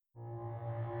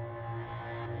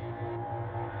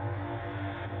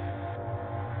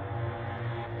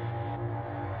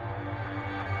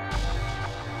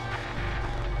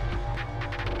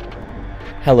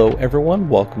Hello everyone,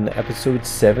 welcome to episode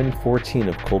 714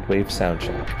 of Cold Wave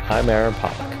Soundcheck. I'm Aaron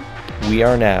Pollock. We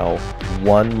are now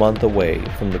 1 month away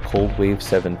from the Cold Wave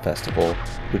 7 Festival,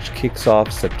 which kicks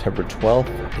off September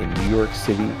 12th in New York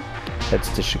City, heads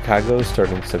to Chicago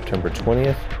starting September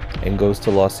 20th, and goes to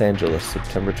Los Angeles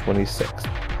September 26th.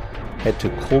 Head to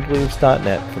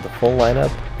coldwaves.net for the full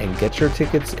lineup and get your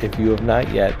tickets if you have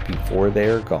not yet before they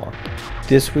are gone.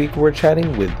 This week we're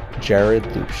chatting with Jared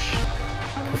Lusch,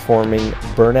 performing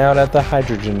Burnout at the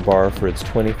Hydrogen Bar for its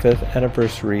 25th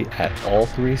anniversary at all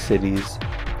three cities.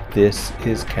 This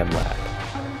is ChemLab.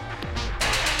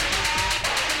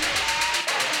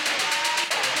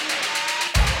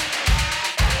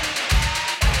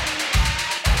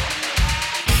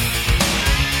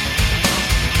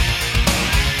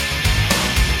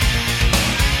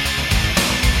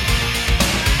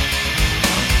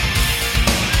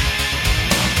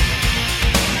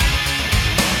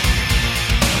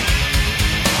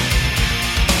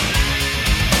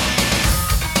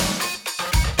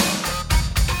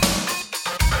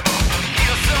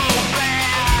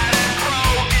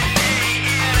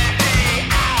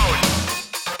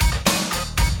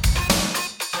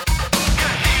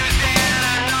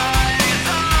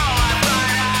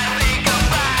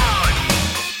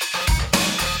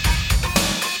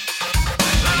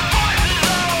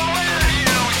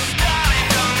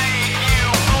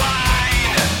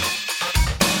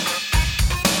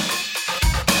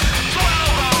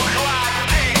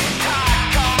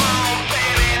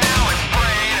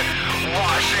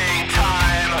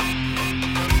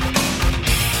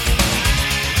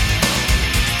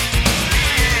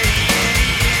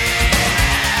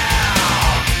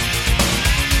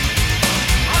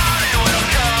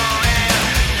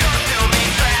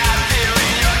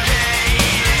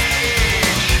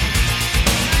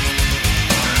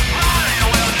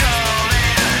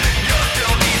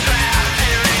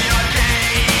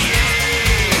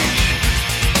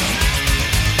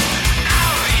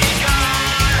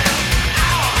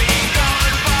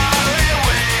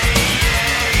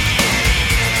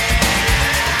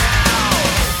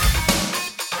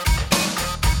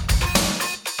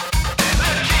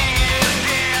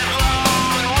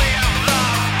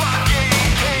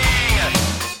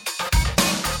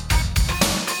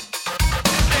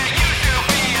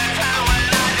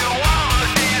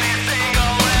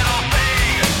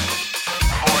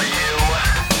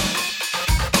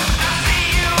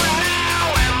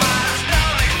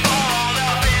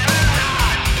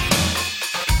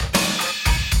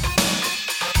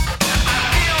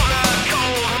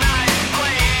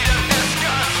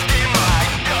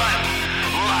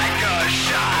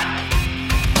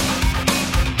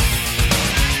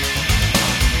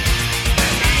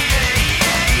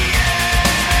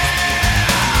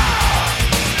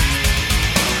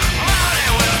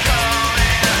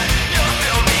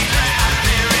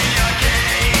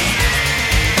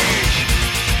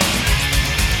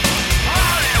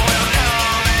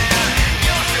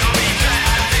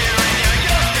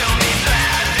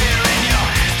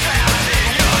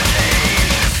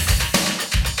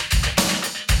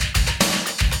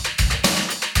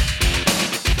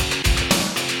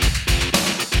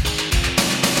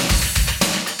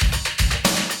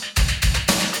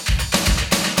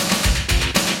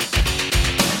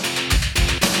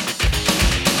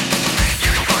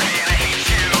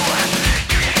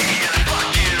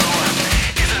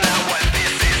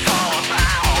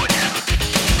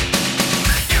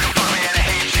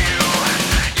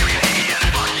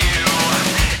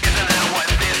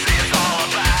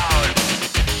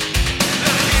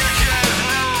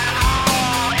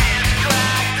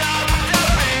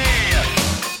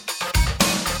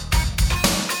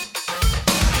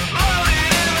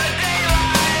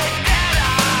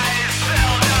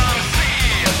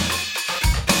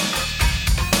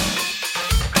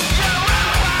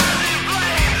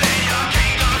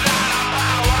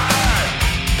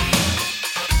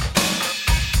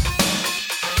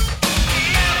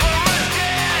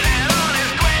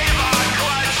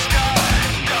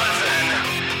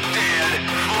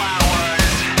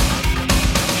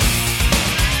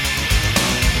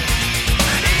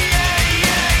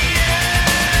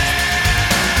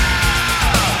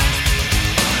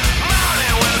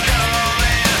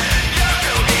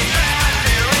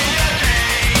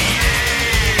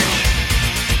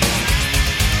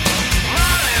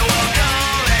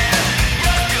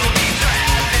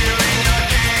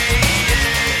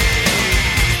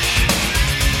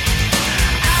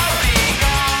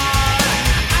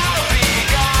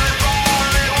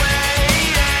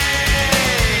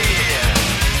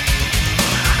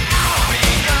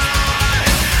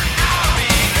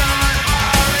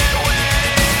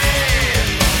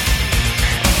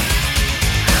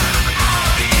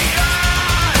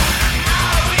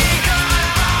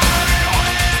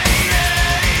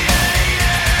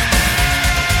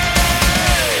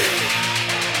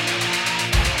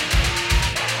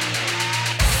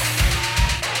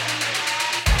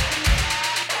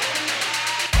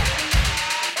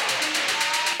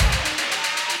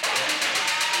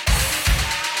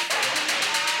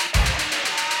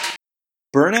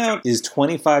 Burnout is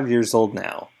 25 years old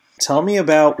now. Tell me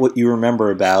about what you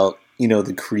remember about,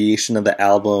 the creation of the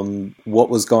album, what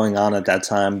was going on at that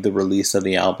time, the release of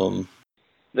the album.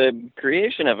 The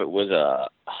creation of it was a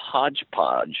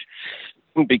hodgepodge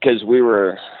because we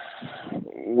were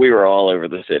all over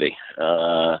the city.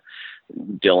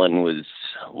 Dylan was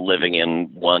living in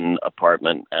one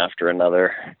apartment after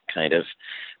another, kind of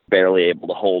barely able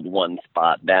to hold one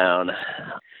spot down.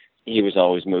 He was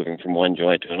always moving from one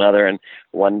joint to another, and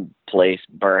one place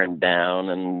burned down.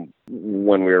 And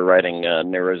when we were writing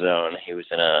Neurazone, he was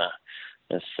in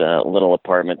this little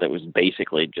apartment that was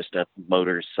basically just a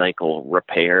motorcycle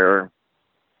repair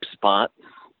spot.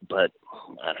 But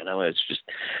I don't know, it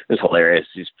was hilarious.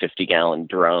 These 50-gallon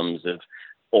drums of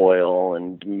oil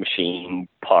and machine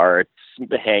parts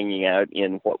hanging out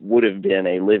in what would have been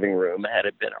a living room had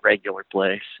it been a regular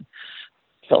place.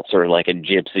 Felt sort of like a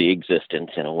gypsy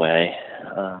existence in a way.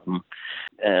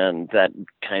 And that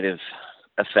kind of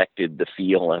affected the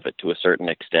feel of it to a certain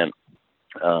extent.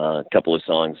 A couple of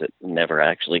songs that never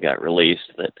actually got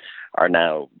released that are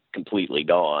now completely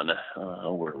gone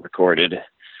were recorded.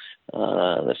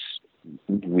 This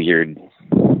weird,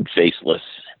 faceless,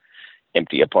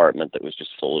 empty apartment that was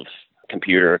just full of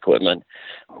computer equipment.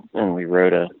 And we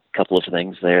wrote a couple of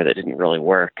things there that didn't really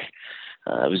work.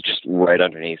 It was just right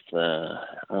underneath the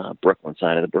Brooklyn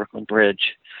side of the Brooklyn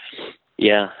Bridge.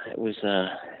 Yeah, it was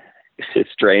a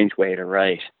strange way to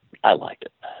write. I liked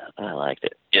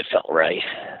it. It felt right.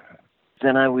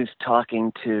 Then I was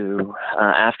talking to,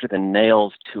 after the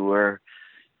Nails tour,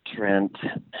 Trent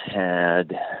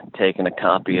had taken a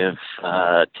copy of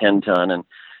 10 Ton and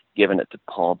given it to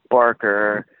Paul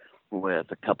Barker with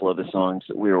a couple of the songs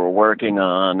that we were working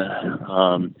on.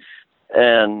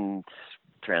 And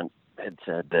Trent had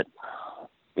said that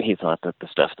he thought that the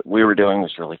stuff that we were doing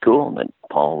was really cool and that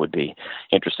Paul would be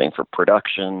interesting for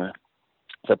production.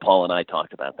 So Paul and I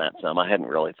talked about that some. I hadn't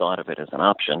really thought of it as an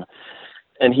option.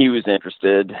 And he was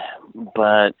interested,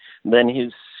 but then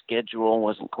his schedule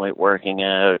wasn't quite working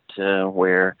out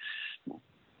where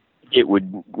it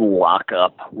would lock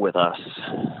up with us.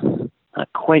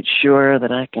 Not quite sure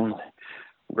that I can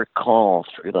recall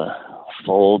through the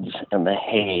folds and the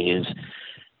haze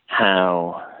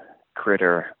how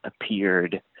Critter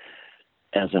appeared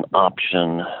as an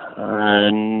option.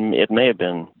 And it may have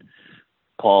been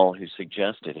Paul who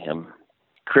suggested him.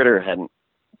 Critter hadn't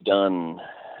done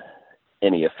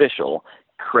any official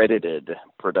credited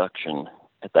production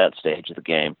at that stage of the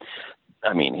game.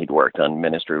 I mean, he'd worked on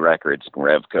Ministry Records,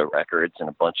 Revco Records, and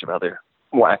a bunch of other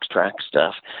Wax Trax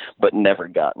stuff, but never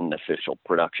gotten official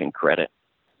production credit.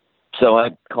 So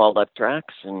I called up Trax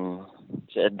and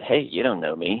said, hey, you don't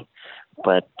know me,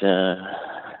 but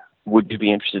would you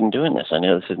be interested in doing this? I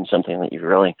know this isn't something that you've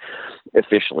really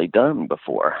officially done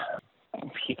before.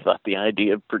 He thought the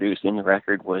idea of producing the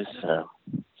record was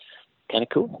kind of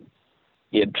cool.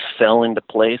 It fell into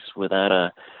place without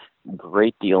a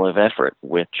great deal of effort,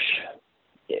 which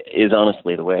is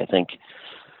honestly the way I think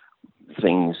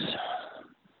things,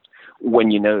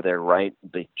 when you know they're right,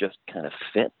 they just kind of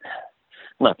fit.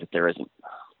 Not that there isn't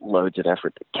loads of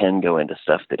effort that can go into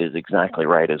stuff that is exactly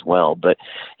right as well, but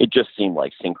it just seemed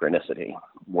like synchronicity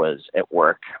was at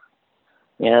work.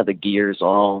 Yeah, the gears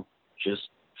all just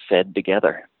fed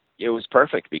together. It was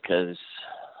perfect because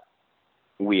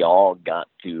we all got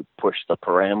to push the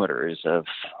parameters of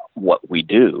what we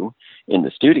do in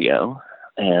the studio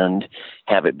and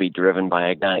have it be driven by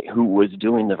a guy who was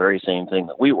doing the very same thing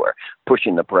that we were,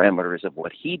 pushing the parameters of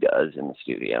what he does in the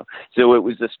studio. So it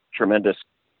was this tremendous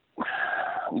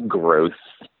growth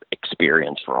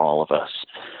experience for all of us.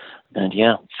 And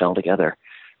yeah, it fell together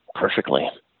perfectly.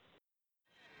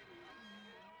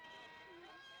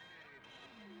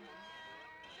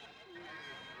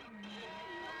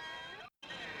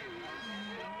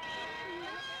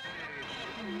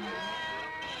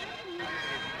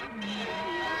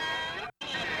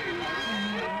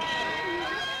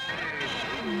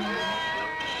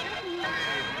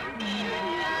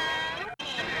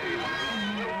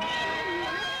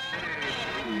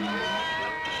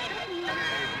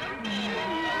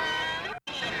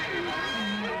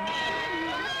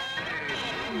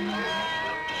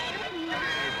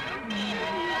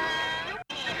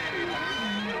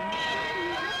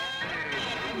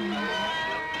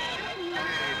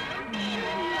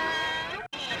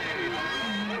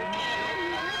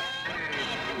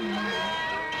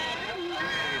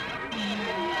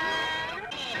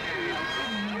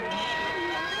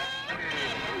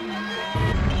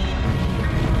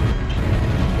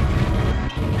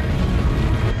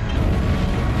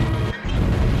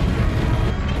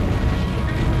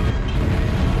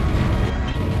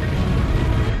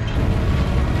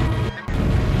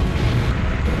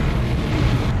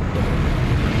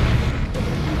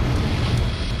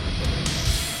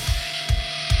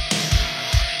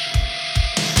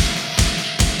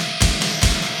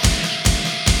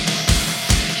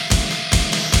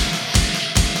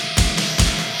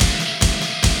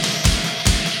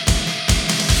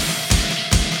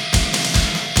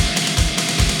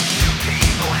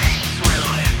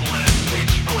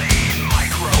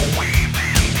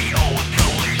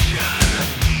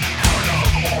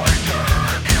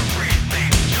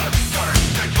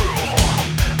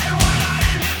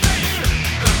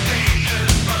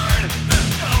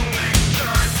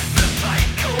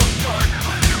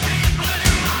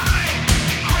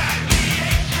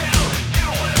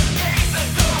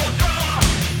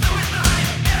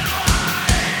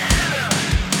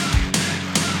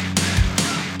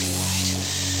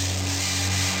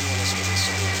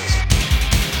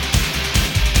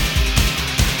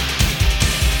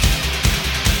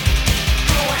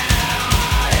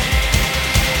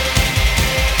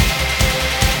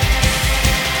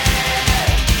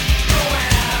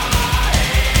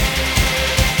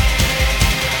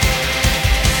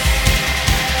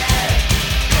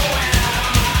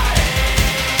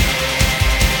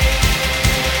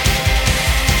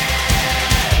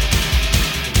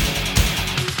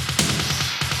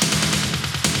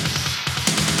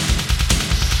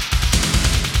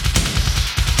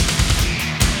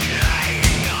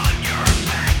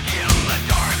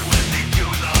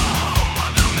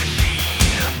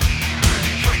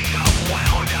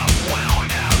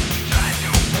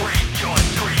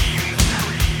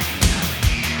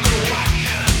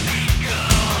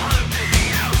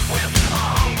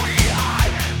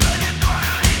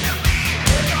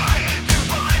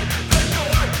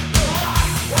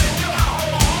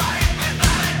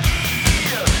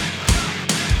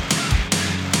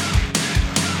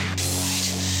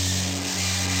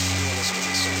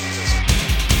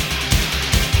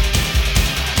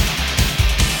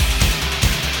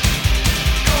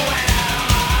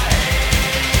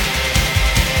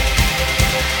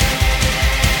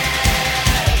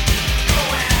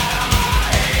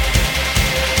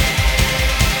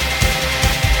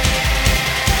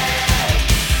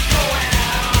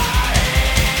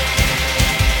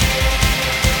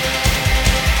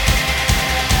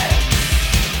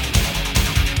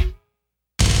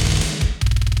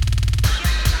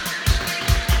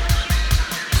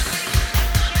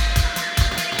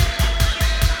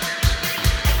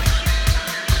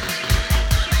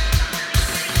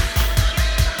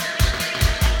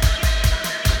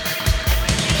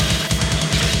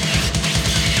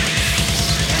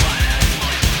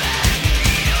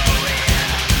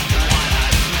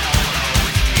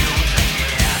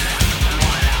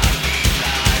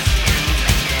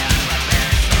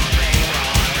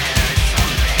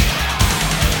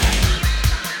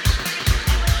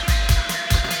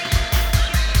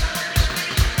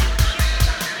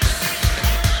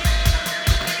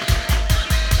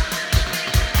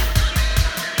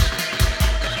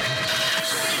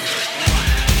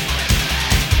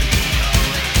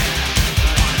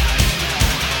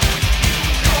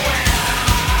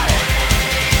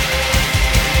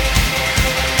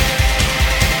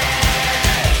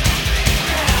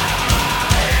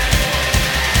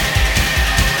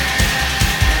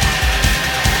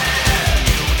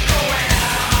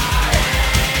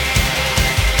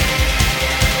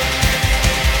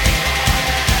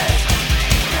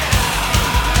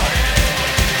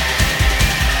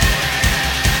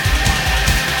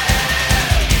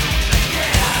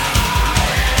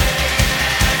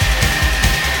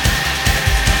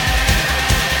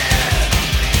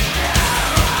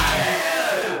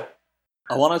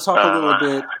 I want to talk a little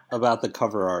bit about the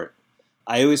cover art.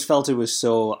 I always felt it was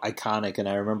so iconic, and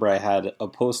I remember I had a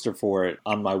poster for it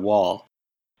on my wall.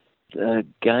 A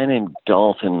guy named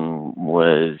Dalton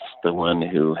was the one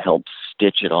who helped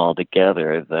stitch it all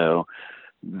together, though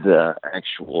the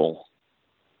actual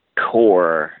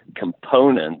core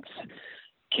components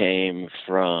came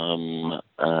from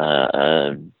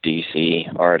a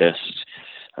DC artist,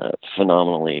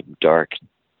 phenomenally dark,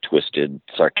 twisted,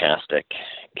 sarcastic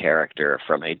character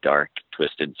from a dark,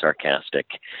 twisted, sarcastic,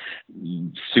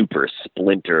 super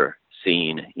splinter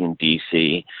scene in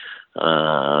DC,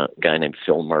 a guy named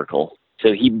Phil Merkel.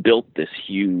 So he built this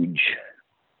huge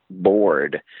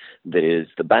board that is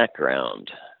the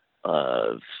background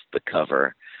of the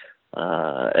cover.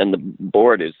 And the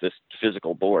board is this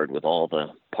physical board with all the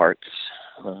parts,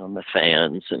 the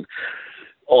fans, and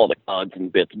all the cogs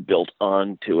and bits built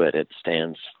onto it. It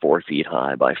stands 4 feet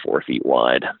high by 4 feet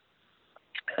wide.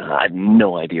 I have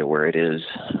no idea where it is.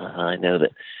 I know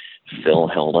that Phil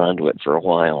held onto it for a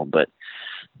while, but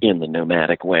in the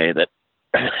nomadic way that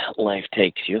life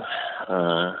takes you,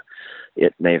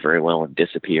 it may very well have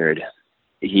disappeared.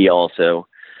 He also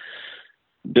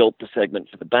built the segment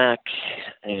for the back,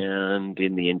 and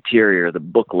in the interior, the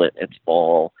booklet, it's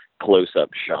all close-up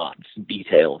shots,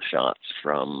 detail shots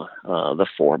from the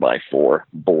 4x4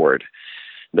 board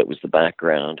that was the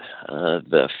background.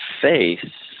 The face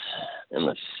in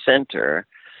the center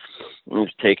was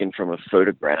taken from a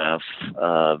photograph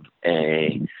of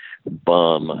a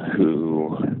bum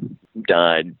who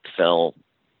died, fell,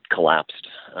 collapsed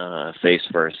face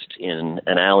first in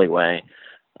an alleyway,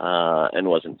 and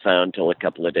wasn't found till a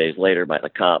couple of days later by the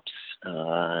cops.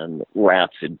 And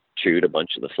rats had chewed a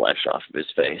bunch of the flesh off of his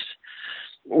face,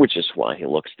 which is why he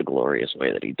looks the glorious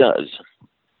way that he does.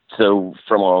 So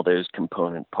from all those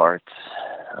component parts,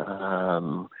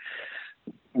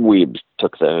 we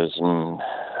took those and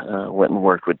went and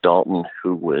worked with Dalton,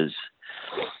 who was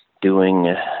doing,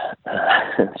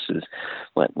 this is,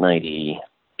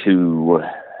 92,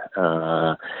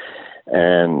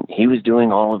 and he was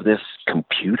doing all of this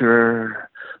computer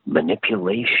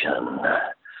manipulation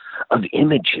of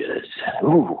images.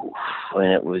 Ooh,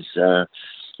 and it was,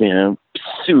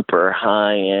 super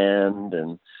high end,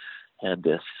 and had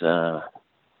this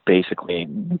basically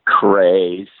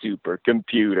Cray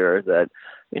supercomputer that,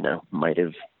 might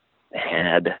have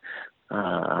had,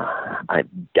 I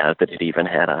doubt that it even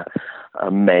had a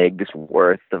meg's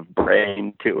worth of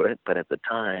brain to it, but at the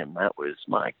time, that was,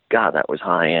 my God, that was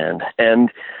high end. And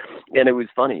it was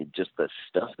funny, just the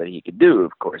stuff that he could do.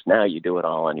 Of course, now you do it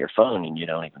all on your phone and you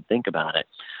don't even think about it.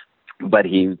 But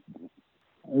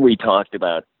we talked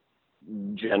about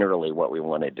generally what we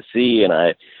wanted to see, and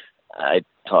I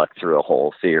talked through a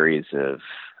whole series of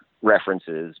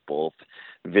references, both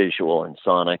visual and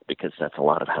sonic, because that's a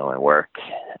lot of how I work.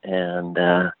 And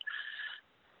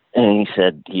he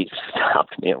said, he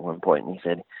stopped me at one point and he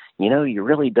said, you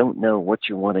really don't know what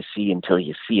you want to see until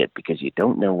you see it, because you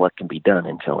don't know what can be done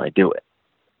until I do it.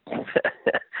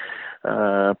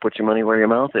 Put your money where your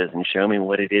mouth is and show me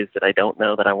what it is that I don't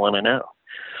know that I want to know.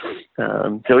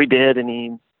 So he did, and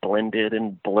he blended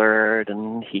and blurred,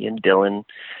 and he and Dylan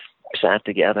sat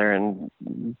together, and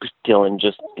Dylan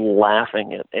just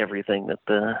laughing at everything that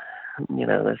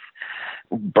this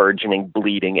burgeoning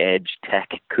bleeding edge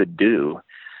tech could do.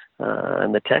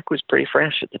 And the tech was pretty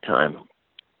fresh at the time.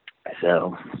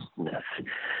 So this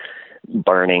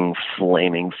burning,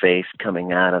 flaming face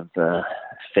coming out of the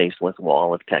faceless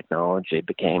wall of technology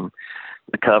became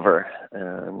the cover.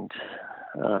 And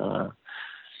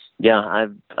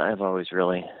I've always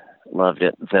really loved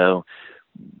it, though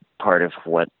part of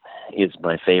what is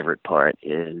my favorite part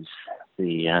is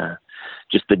the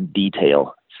just the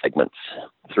detail segments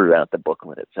throughout the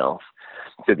booklet itself,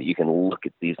 so that you can look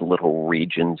at these little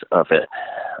regions of it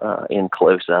in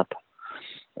close-up,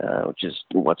 which is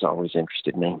what's always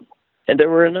interested me. And there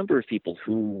were a number of people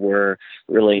who were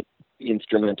really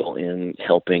instrumental in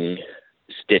helping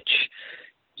stitch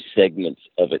segments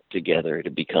of it together to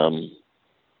become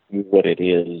what it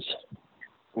is.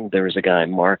 There was a guy,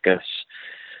 Marcus,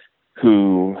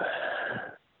 who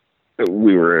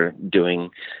we were doing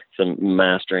some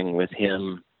mastering with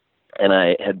him, and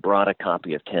I had brought a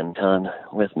copy of 10 Ton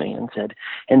with me and said,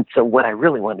 and so what I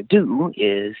really want to do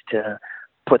is to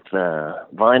put the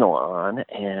vinyl on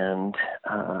and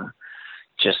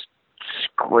just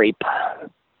scrape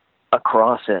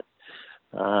across it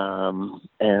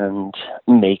and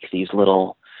make these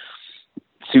little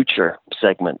suture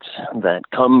segments that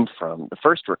come from the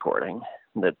first recording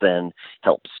that then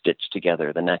help stitch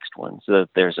together the next one, so that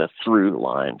there's a through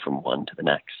line from one to the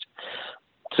next.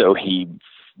 So he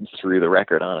threw the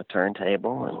record on a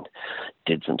turntable and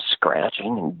did some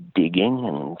scratching and digging,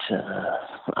 and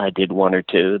I did one or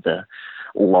two. The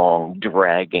long,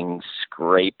 dragging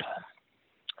scrape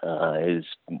is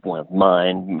one of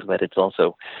mine, but it's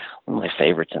also one of my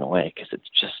favorites in a way, because it's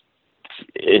just,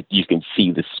 you can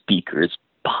see the speakers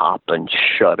pop and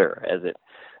shudder as it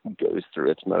goes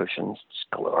through its motions. It's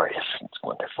glorious. It's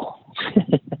wonderful.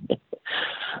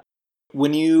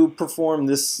 When you perform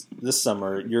this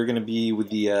summer, you're going to be with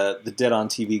the Dead on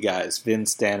TV guys,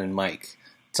 Vince, Dan, and Mike.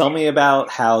 Tell me about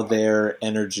how their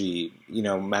energy,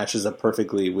 matches up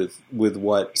perfectly with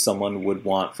what someone would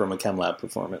want from a ChemLab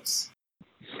performance.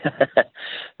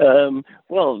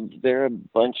 Well, they're a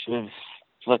bunch of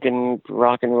fucking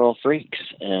rock and roll freaks,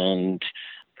 and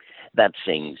that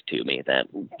sings to me. That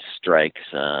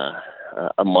strikes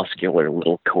a muscular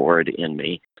little chord in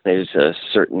me. There's a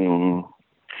certain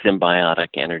symbiotic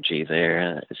energy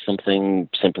there, something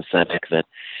sympathetic that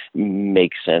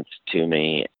makes sense to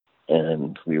me.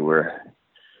 And we were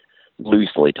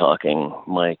loosely talking,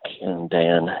 Mike and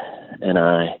Dan and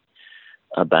I,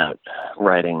 about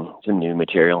writing some new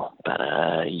material about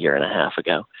a year and a half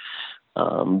ago.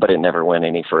 But it never went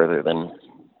any further than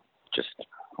just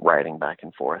writing back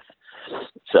and forth.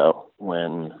 So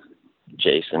when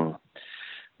Jason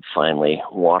finally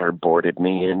waterboarded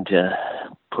me into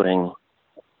putting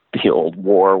the old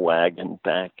war wagon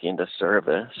back into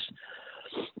service,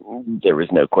 there was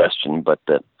no question but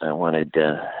that I wanted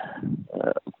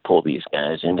to pull these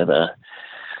guys into the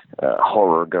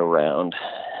horror go-round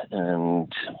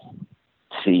and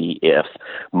see if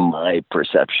my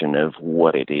perception of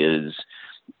what it is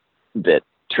that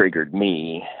triggered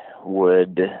me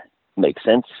would make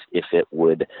sense, if it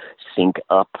would sync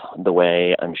up the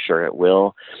way I'm sure it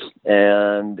will,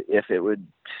 and if it would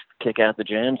kick out the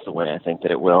jams the way I think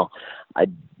that it will. I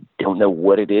don't know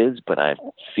what it is, but I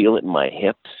feel it in my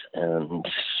hips, and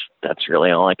that's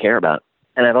really all I care about.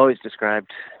 And I've always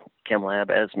described ChemLab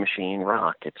as machine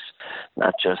rock. It's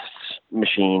not just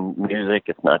machine music.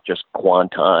 It's not just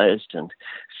quantized and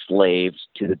slaves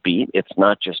to the beat. It's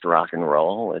not just rock and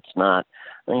roll. It's not,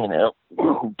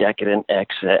 decadent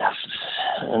excess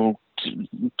and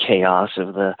chaos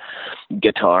of the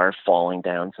guitar falling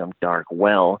down some dark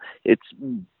well. It's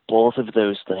both of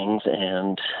those things,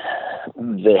 and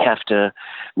they have to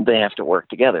work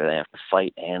together. They have to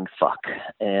fight and fuck.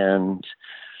 And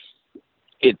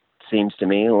it seems to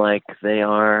me like they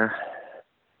are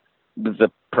the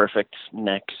perfect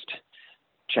next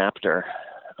chapter.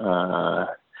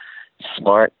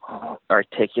 Smart,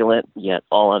 articulate, yet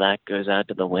all of that goes out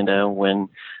to the window when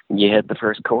you hit the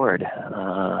first chord.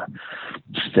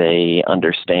 They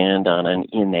understand on an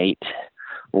innate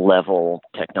level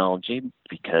technology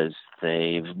because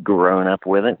they've grown up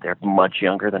with it. They're much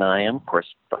younger than I am. Of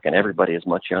course, fucking everybody is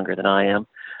much younger than I am.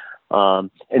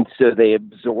 And so they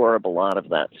absorb a lot of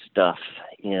that stuff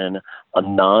in a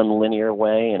non-linear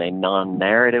way, in a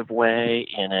non-narrative way,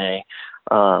 in a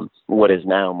what is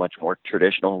now a much more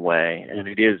traditional way. And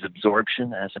it is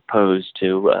absorption as opposed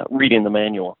to reading the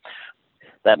manual.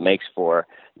 That makes for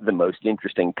the most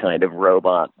interesting kind of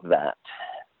robot that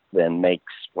then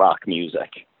makes rock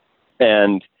music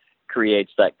and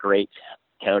creates that great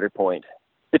counterpoint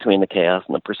between the chaos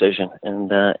and the precision.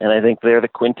 And I think they're the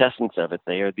quintessence of it.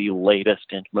 They are the latest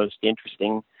and most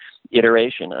interesting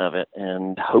iteration of it.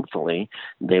 And hopefully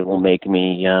they will make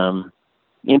me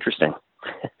interesting.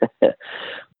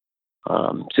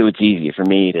 So it's easy for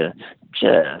me to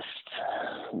just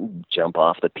jump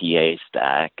off the PA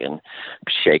stack and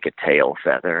shake a tail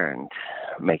feather and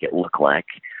make it look like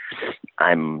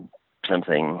I'm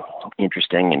something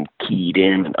interesting and keyed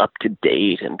in and up to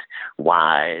date and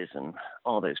wise and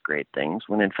all those great things,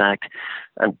 when in fact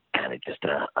I'm kind of just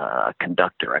a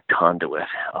conductor, a conduit,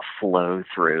 a flow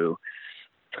through.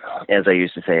 As I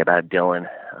used to say about Dylan,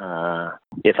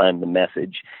 if I'm the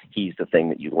message, he's the thing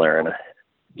that you learn.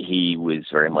 He was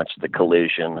very much the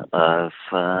collision of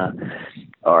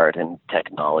art and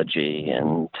technology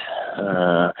and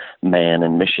man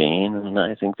and machine, and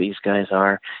I think these guys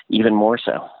are even more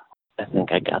so. I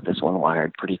think I got this one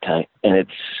wired pretty tight, and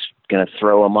it's going to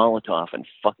throw a Molotov and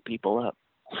fuck people up.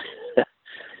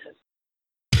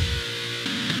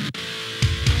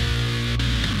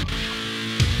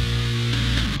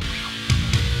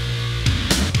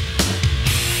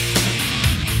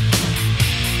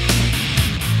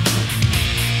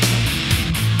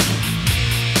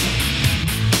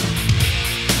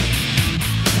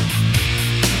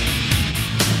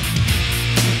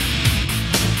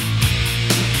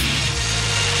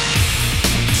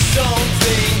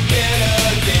 Something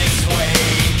better this way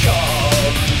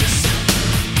comes.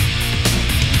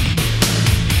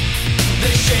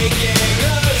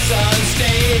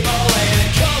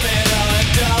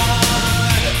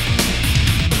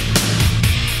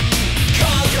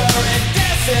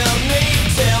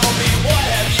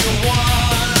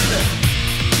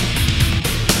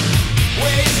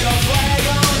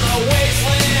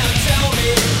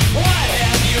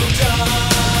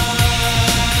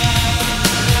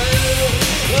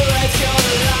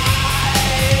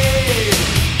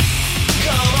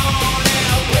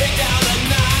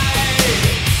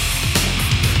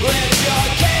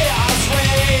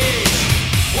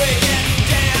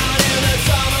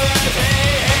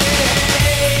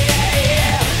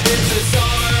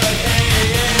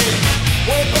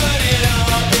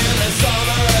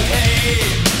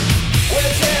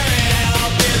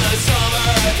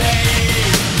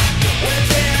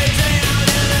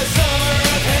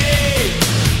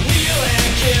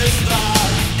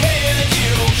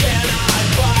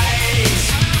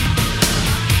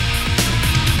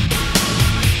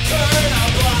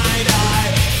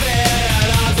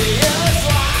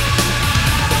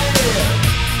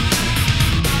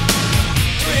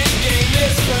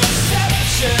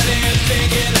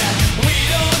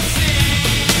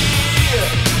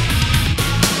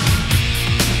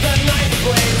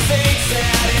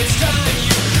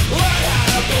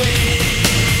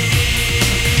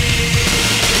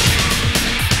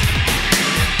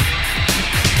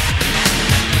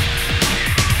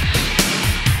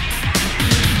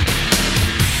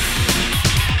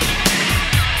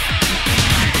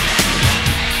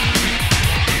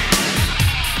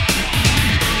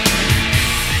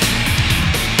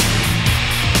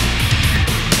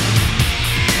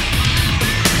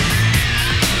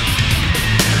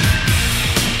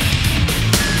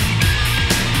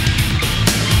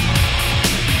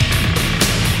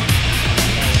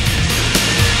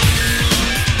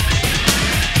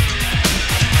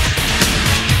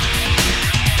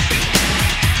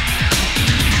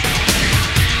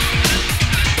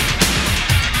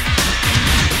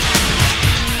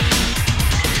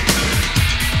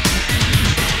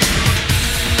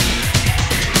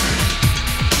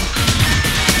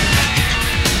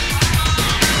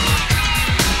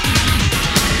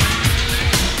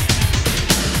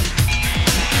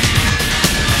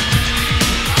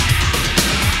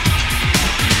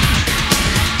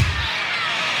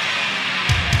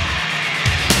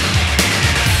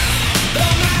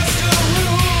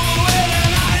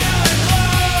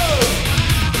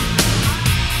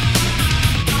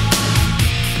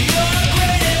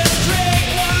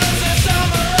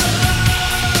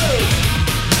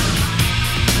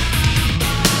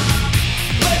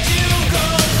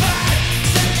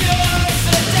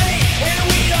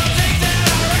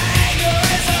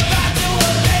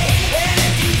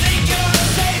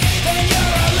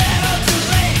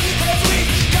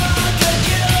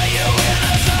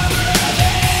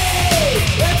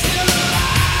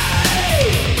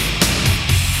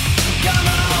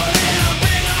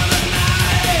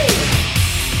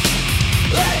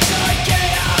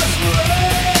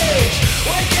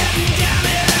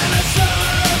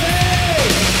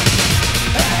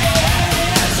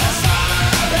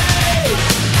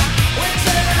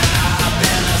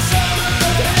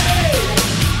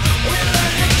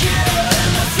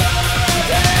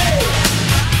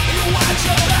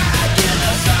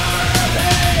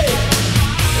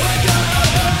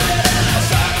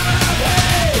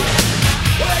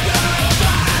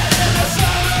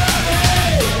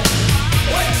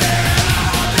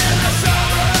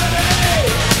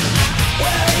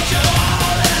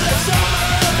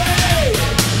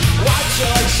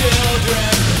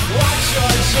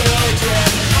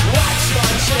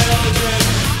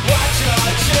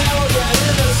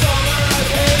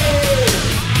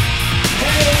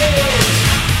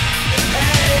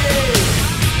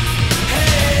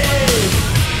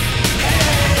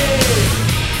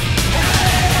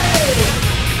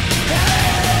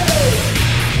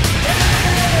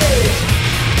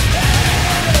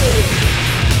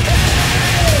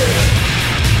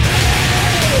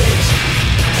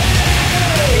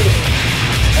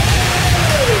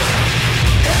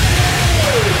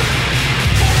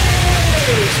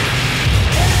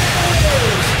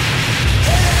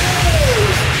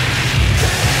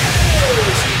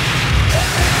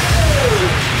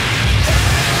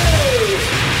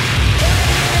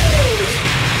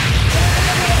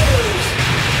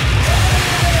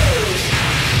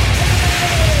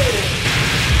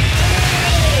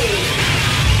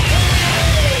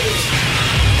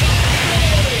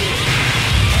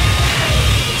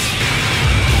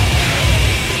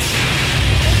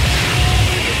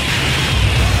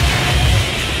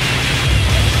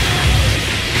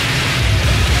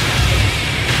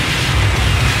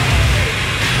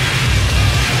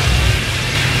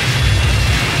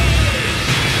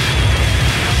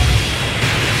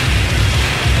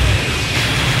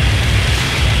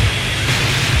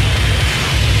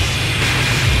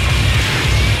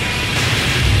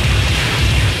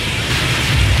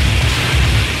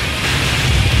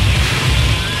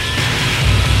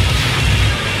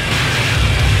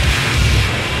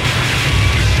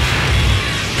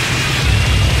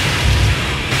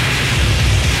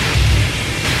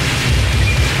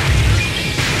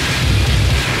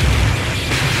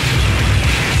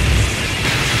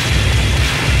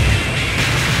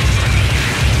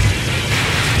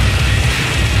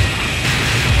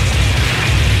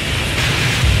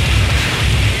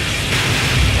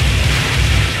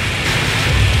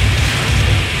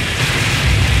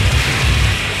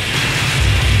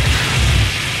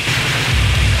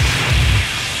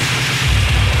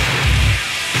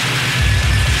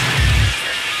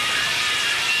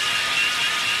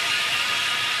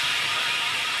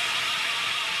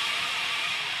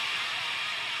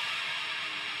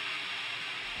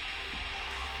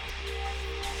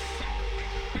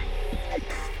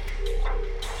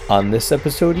 On this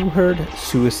episode you heard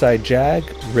Suicide Jag,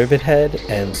 Rivethead,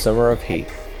 and Summer of Hate.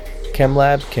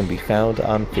 ChemLab can be found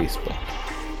on Facebook.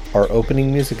 Our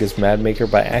opening music is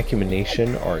Madmaker by Acumen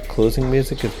Nation. Our closing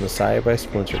music is Messiah by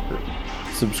Splinter Group.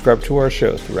 Subscribe to our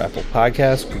show through Apple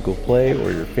Podcasts, Google Play,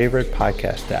 or your favorite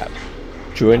podcast app.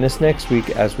 Join us next week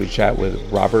as we chat with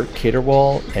Robert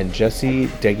Caterwall and Jesse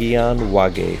Degian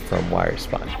Wage from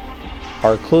Wirespine.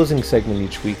 Our closing segment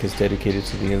each week is dedicated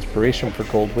to the inspiration for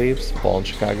Cold Waves, fallen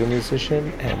Chicago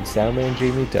musician, and soundman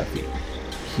Jamie Duffy.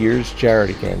 Here's Jared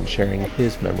again sharing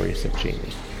his memories of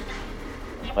Jamie.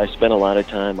 I spent a lot of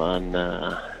time on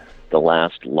the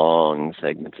last long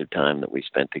segments of time that we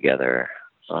spent together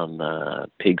on the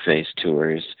Pigface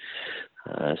tours,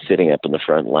 sitting up in the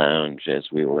front lounge as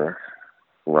we were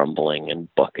rumbling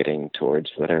and bucketing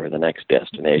towards whatever the next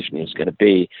destination was going to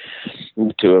be. And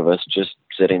the two of us just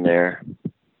sitting there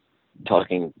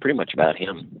talking pretty much about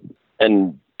him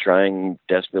and trying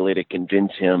desperately to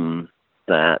convince him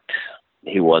that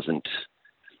he wasn't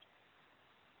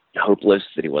hopeless,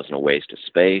 that he wasn't a waste of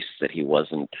space, that he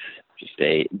wasn't just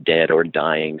a dead or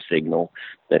dying signal,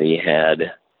 that he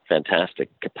had fantastic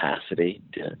capacity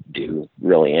to do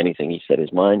really anything he set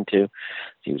his mind to.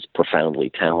 He was profoundly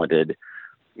talented,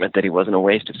 but that he wasn't a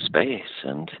waste of space.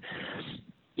 And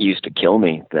it used to kill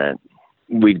me that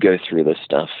we'd go through this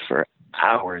stuff for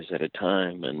hours at a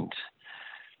time and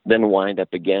then wind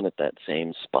up again at that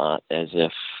same spot as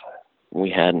if we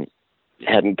hadn't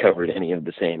covered any of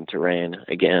the same terrain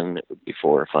again. It would be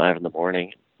 4 or 5 in the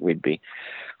morning. We'd be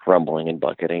rumbling and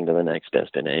bucketing to the next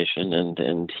destination,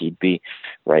 and he'd be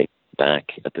right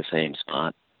back at the same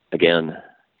spot again.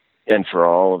 And for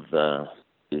all of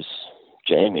this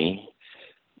Jamie,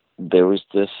 there was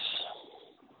this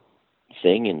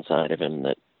thing inside of him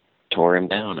that tore him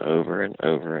down over and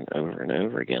over and over and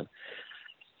over again.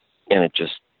 And it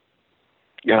just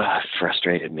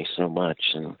frustrated me so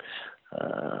much. And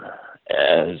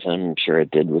as I'm sure it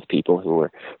did with people who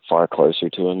were far closer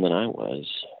to him than I was.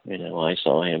 You know, I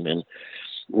saw him in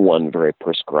one very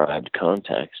prescribed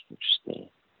context, which is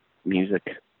the music.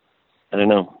 I don't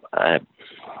know.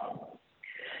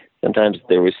 Sometimes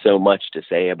there was so much to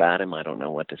say about him, I don't know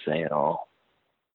what to say at all.